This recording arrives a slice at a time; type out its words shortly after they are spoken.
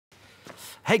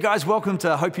Hey guys, welcome to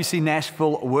HopeUC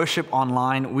Nashville Worship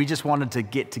Online. We just wanted to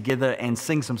get together and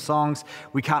sing some songs.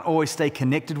 We can't always stay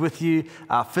connected with you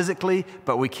physically,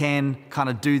 but we can kind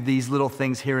of do these little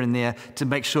things here and there to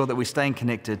make sure that we're staying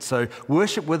connected. So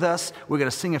worship with us. We're going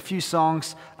to sing a few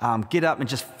songs. Get up and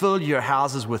just fill your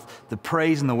houses with the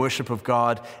praise and the worship of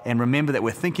God. And remember that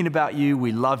we're thinking about you,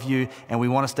 we love you, and we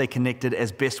want to stay connected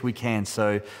as best we can.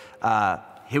 So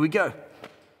here we go.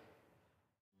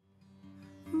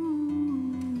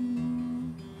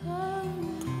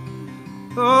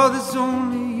 Oh, there's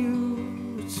only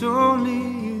you, it's only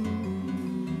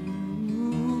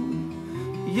you,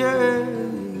 yeah.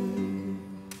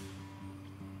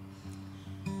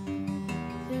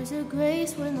 There's a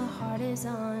grace when the heart is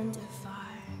under fire,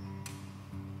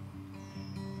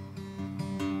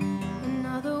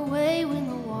 another way when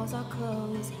the walls are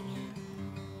closing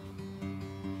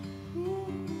in.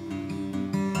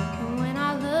 And when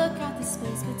I look at the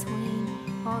space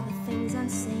between all the things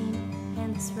unseen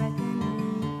and this reckoning,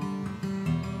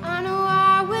 I know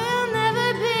I will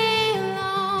never be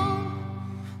alone.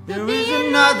 There is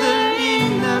another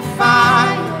in the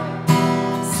fire,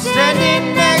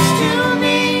 standing next to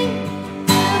me.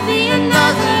 There'll be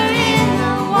another in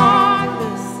the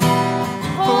waters,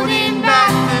 holding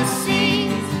back the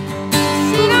seas.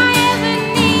 Should I ever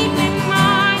need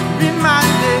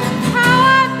reminded how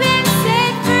I've been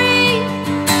set free?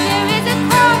 There is a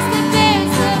cross that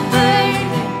bears a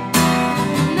burden,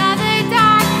 another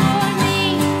died for me.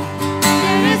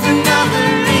 There is another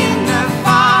in the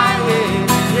fire,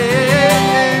 yeah.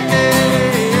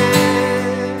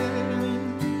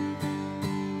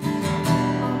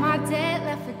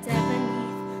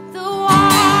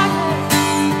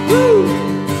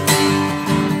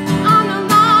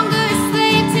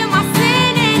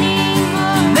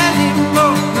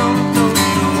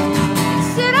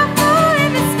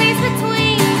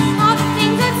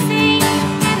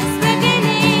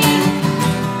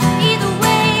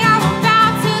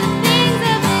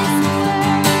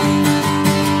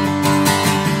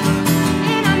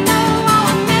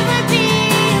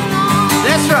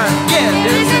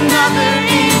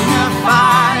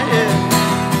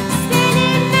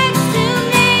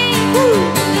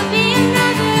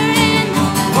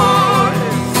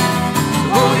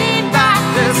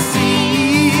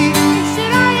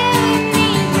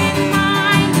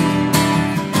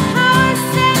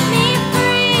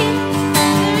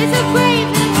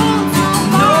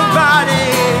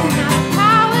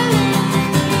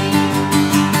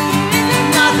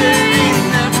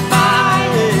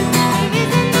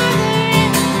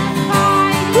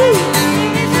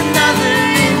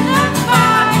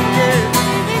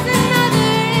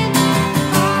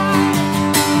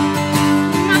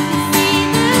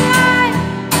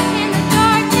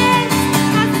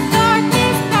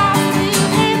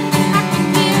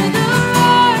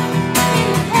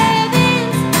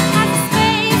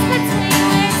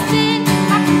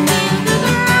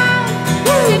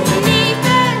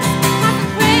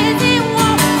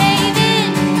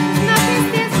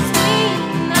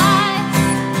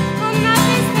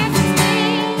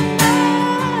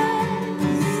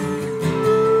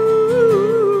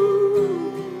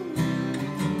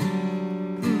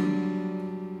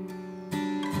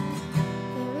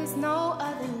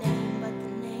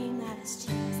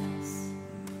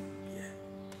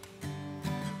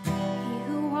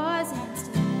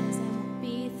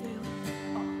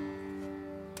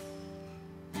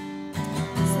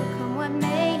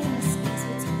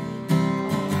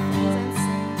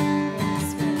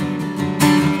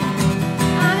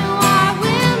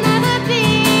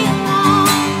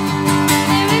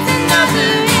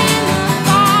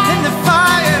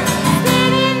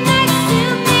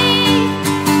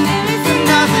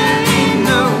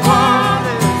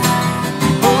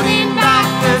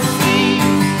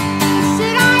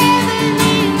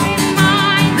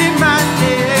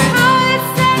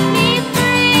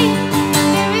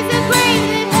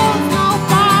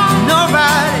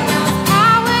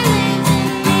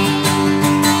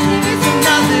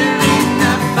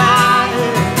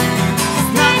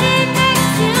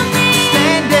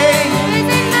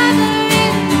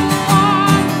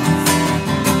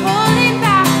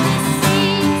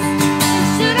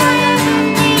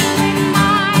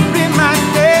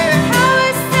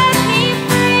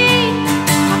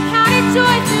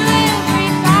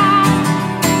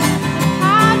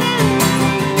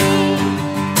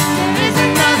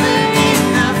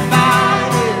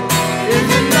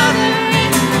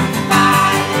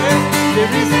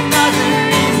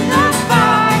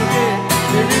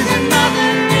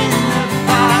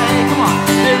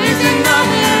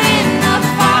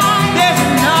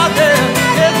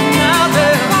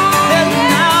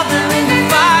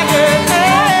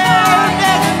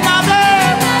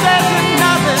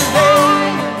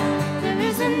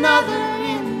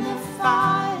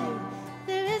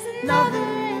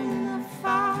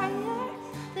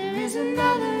 is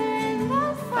another in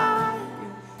the fire.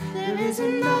 There is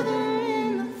another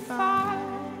in the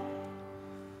fire.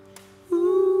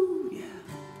 Ooh,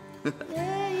 yeah.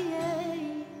 Yeah,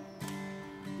 yeah.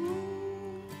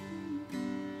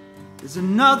 There's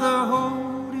another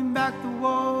holding back the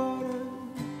waters.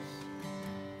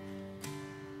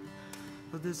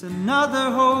 But there's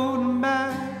another holding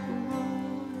back the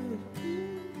waters.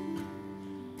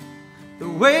 The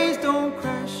waves don't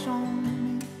crash on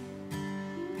me,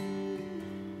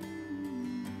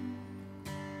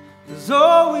 'cause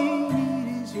all we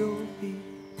need is your peace.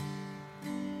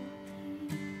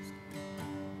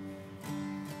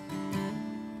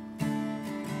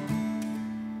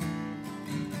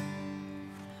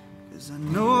 I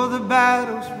know the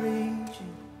battle's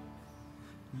raging,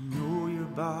 I know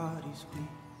your body's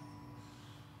weak.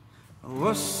 I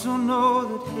also know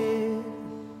that heaven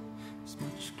is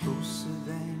much closer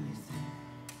than you think.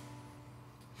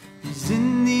 He's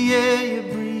in the air you're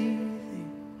breathing,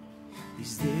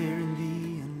 He's there in the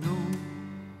unknown.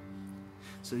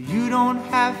 So you don't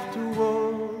have to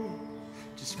worry,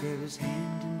 just grab His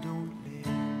hand and don't let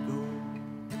go.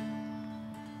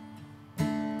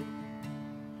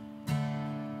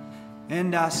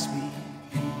 And I speak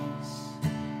peace,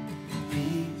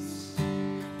 peace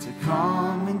to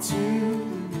come into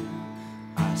the room.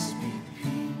 I speak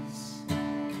peace,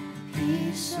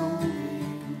 peace over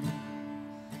you.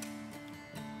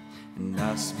 And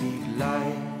I speak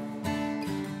life,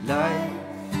 life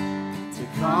to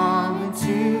come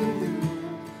into the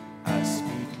room. I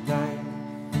speak life,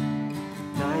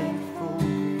 life over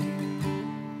you.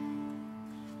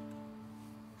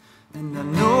 And I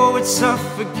know it's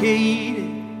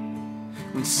suffocating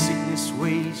when sickness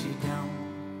weighs you down,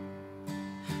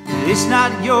 but it's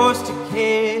not yours to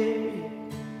carry,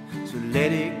 so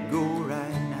let it go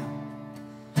right now.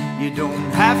 You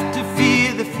don't have to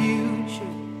fear the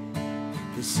future,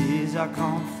 this is our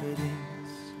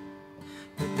confidence,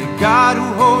 that the God who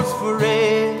holds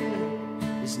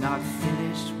forever is not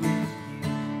finished with you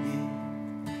yet.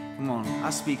 Come on,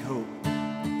 I speak hope.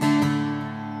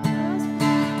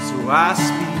 So I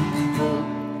speak hope,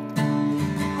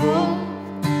 hope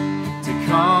to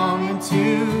come into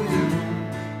the room.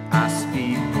 I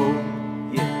speak hope,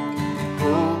 yeah,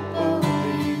 hope over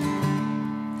you.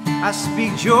 I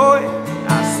speak joy,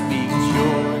 I speak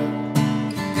joy,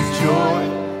 joy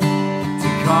to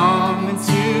come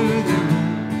into the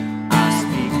room. I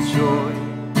speak joy,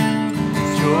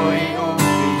 joy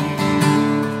over you,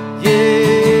 yeah.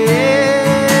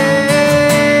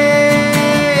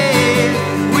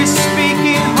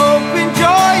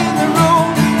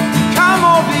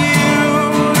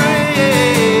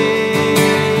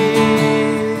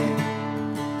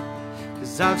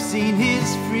 I've seen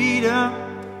His freedom,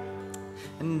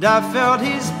 and I've felt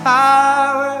His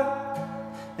power,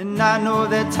 and I know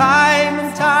that time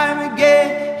and time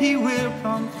again He will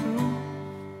come through.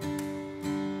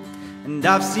 And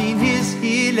I've seen His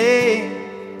healing,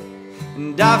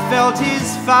 and I've felt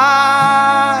His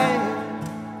fire,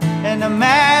 and I'm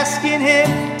asking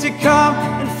Him to come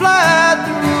and flood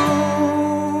the room.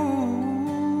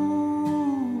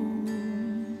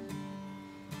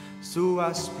 So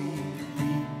I speak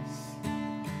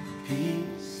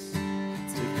peace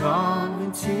to come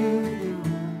into the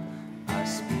room. I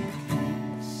speak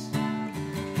peace,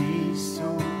 peace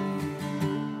over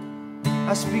you.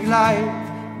 I speak life,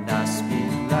 and I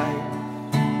speak life,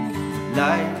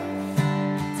 life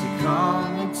to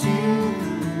come into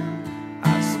the room. I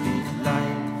speak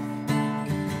life,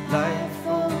 life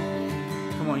over you.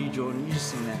 Come on, you Jordan, you just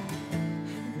sing that.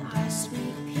 I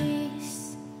speak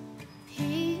peace,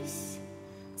 peace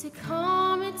to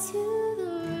come into the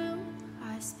room.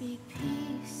 I speak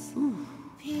peace,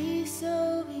 peace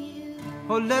over you.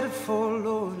 Oh, let it fall,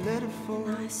 Lord, let it fall.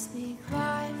 And I speak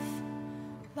life,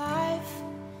 life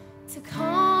to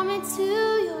come into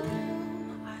your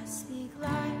room. I speak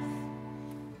life,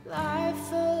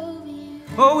 life over you.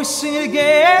 Oh, we sing it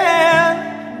again.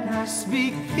 And I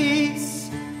speak peace,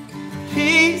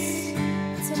 peace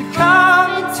to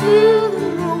come into the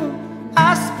room.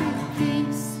 I speak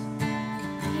peace,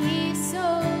 peace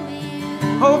over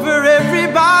you. Over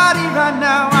everybody right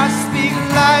now. I speak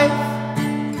life,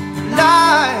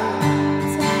 life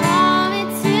to come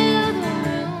into the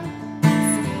room. I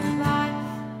speak life,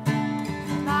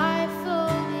 life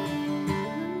over you.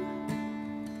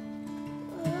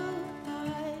 Oh,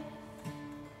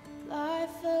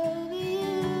 life over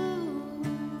you.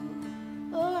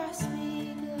 Oh, I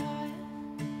speak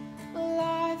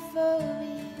life over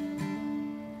you.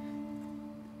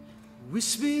 We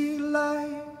speak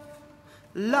life,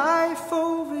 life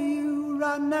over you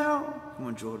right now. Come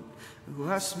on, Jordan. Oh,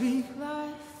 I speak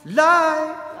Life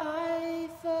life.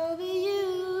 Life over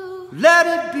you. Let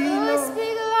it be, Oh, we Lord.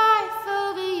 speak life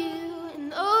over you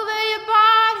and over your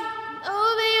body and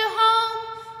over your home.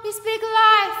 We speak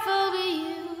life over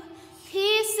you,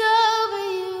 peace over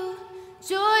you,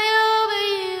 joy over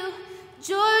you.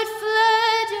 Joy would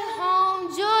flood your home,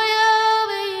 joy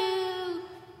over you.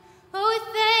 Oh, we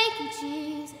thank you,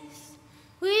 Jesus.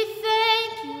 We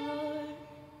thank you, Lord.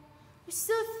 We're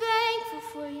so thankful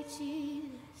for you,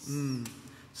 Jesus.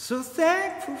 So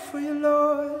thankful for you,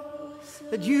 Lord,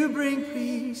 that you bring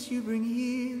peace, you bring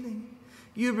healing,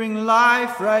 you bring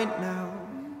life right now.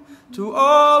 To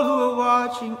all who are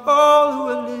watching, all who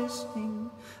are listening,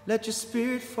 let your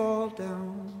spirit fall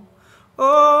down.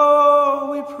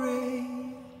 Oh, we pray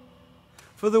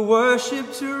for the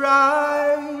worship to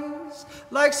rise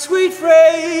like sweet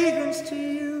fragrance to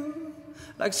you,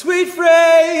 like sweet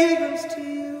fragrance to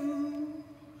you.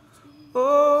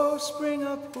 Oh, spring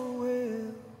up, oh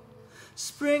well,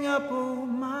 spring up, oh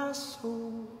my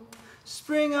soul,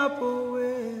 spring up, oh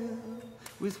well,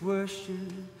 with worship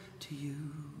to you.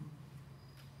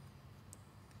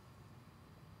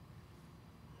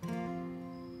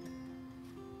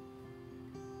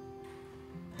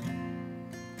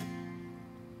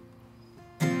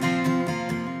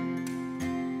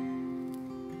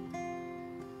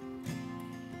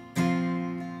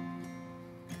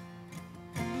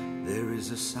 There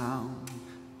is a sound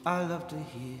I love to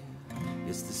hear.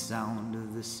 It's the sound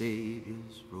of the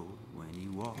Savior's robe when he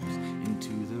walks into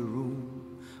the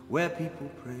room where people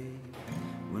pray.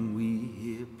 When we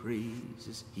hear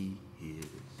praises, he hears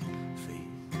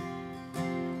faith.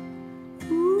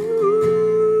 Ooh,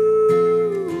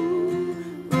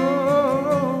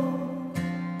 oh,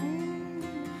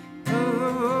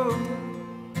 oh.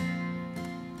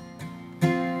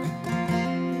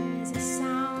 There's a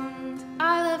sound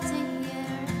I love to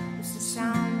hear. It's the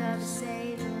sound of the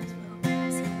Savior's robe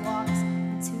as he walks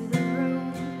into the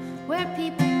room where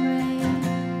people pray,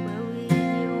 where we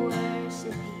hear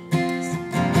worship. He's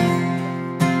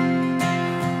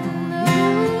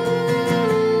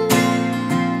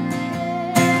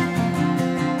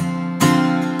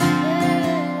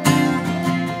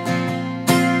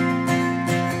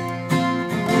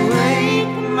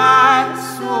Awake my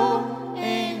soul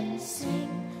and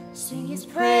sing his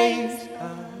praise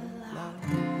aloud,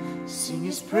 sing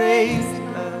his praise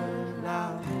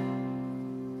aloud.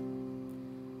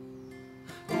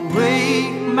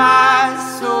 Awake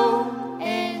my soul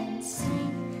and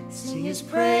sing his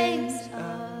praise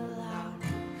aloud,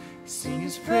 sing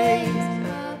his praise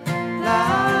aloud.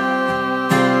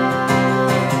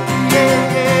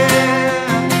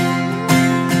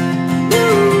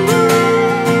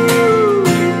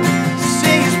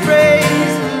 Sing his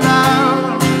praise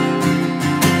aloud.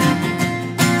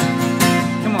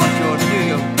 Come on, George, here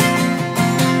you go.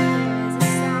 There's a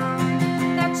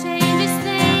sound that changes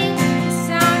things, the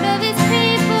sound of his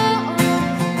people.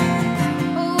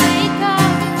 Oh, wake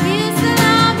up, use the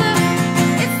number.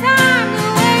 It's time to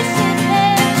worship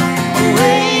him.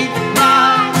 Awake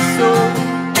my soul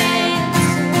and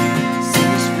sing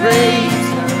his praise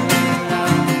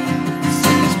aloud,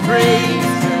 sing his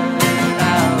praise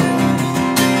aloud.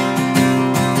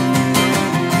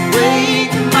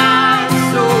 Wake my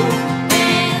soul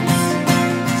and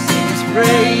sing his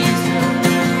praise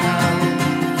aloud,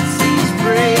 sing his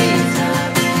praise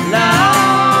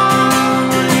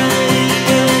aloud.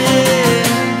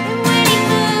 And when he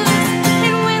moves,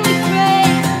 and when we pray,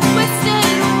 we're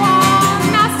standing warm,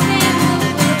 not standing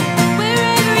away.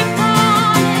 Wherever he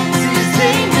promises,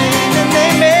 Amen and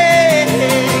amen.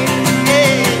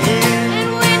 and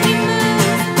when he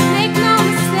moves, make no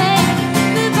mistake,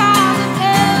 the ball of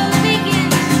hell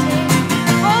begins to shake.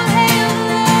 All hail the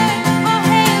Lord, all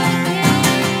hail the King.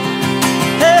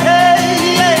 Hey,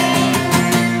 hey, yeah.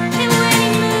 And when he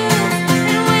moves,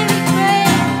 and when we pray,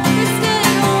 we're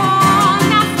standing warm,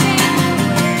 not standing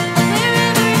away.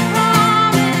 Wherever he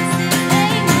promises,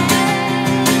 amen.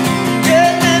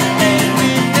 Yeah, amen.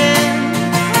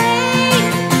 Hey,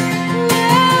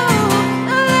 whoa,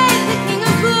 let the King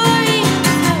of Glory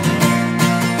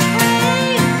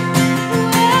Hey,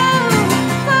 whoa,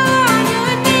 fall on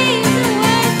your knees and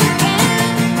worship him.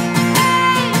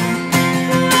 Hey,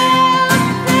 whoa,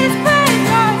 let his praise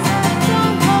rise up,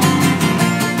 don't hold it.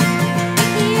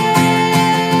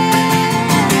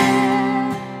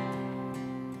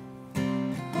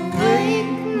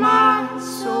 Awake my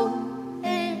soul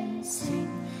and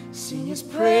sing his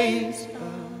praise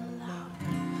aloud,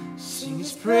 sing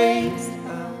his praise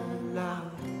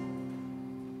aloud.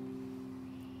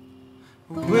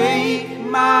 Awake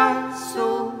my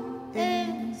soul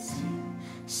and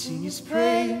sing his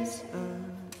praise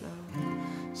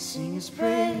aloud, His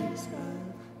praise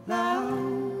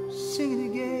aloud. Sing it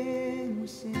again, we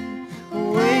sing.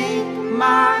 Awake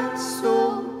my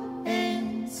soul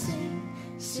and sing.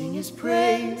 Sing His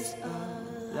praise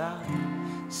aloud.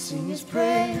 Sing His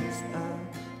praise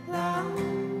aloud.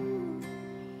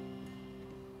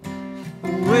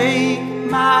 Awake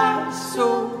my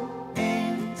soul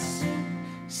and sing.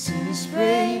 Sing His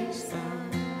praise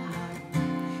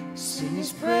aloud. Sing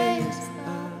His praise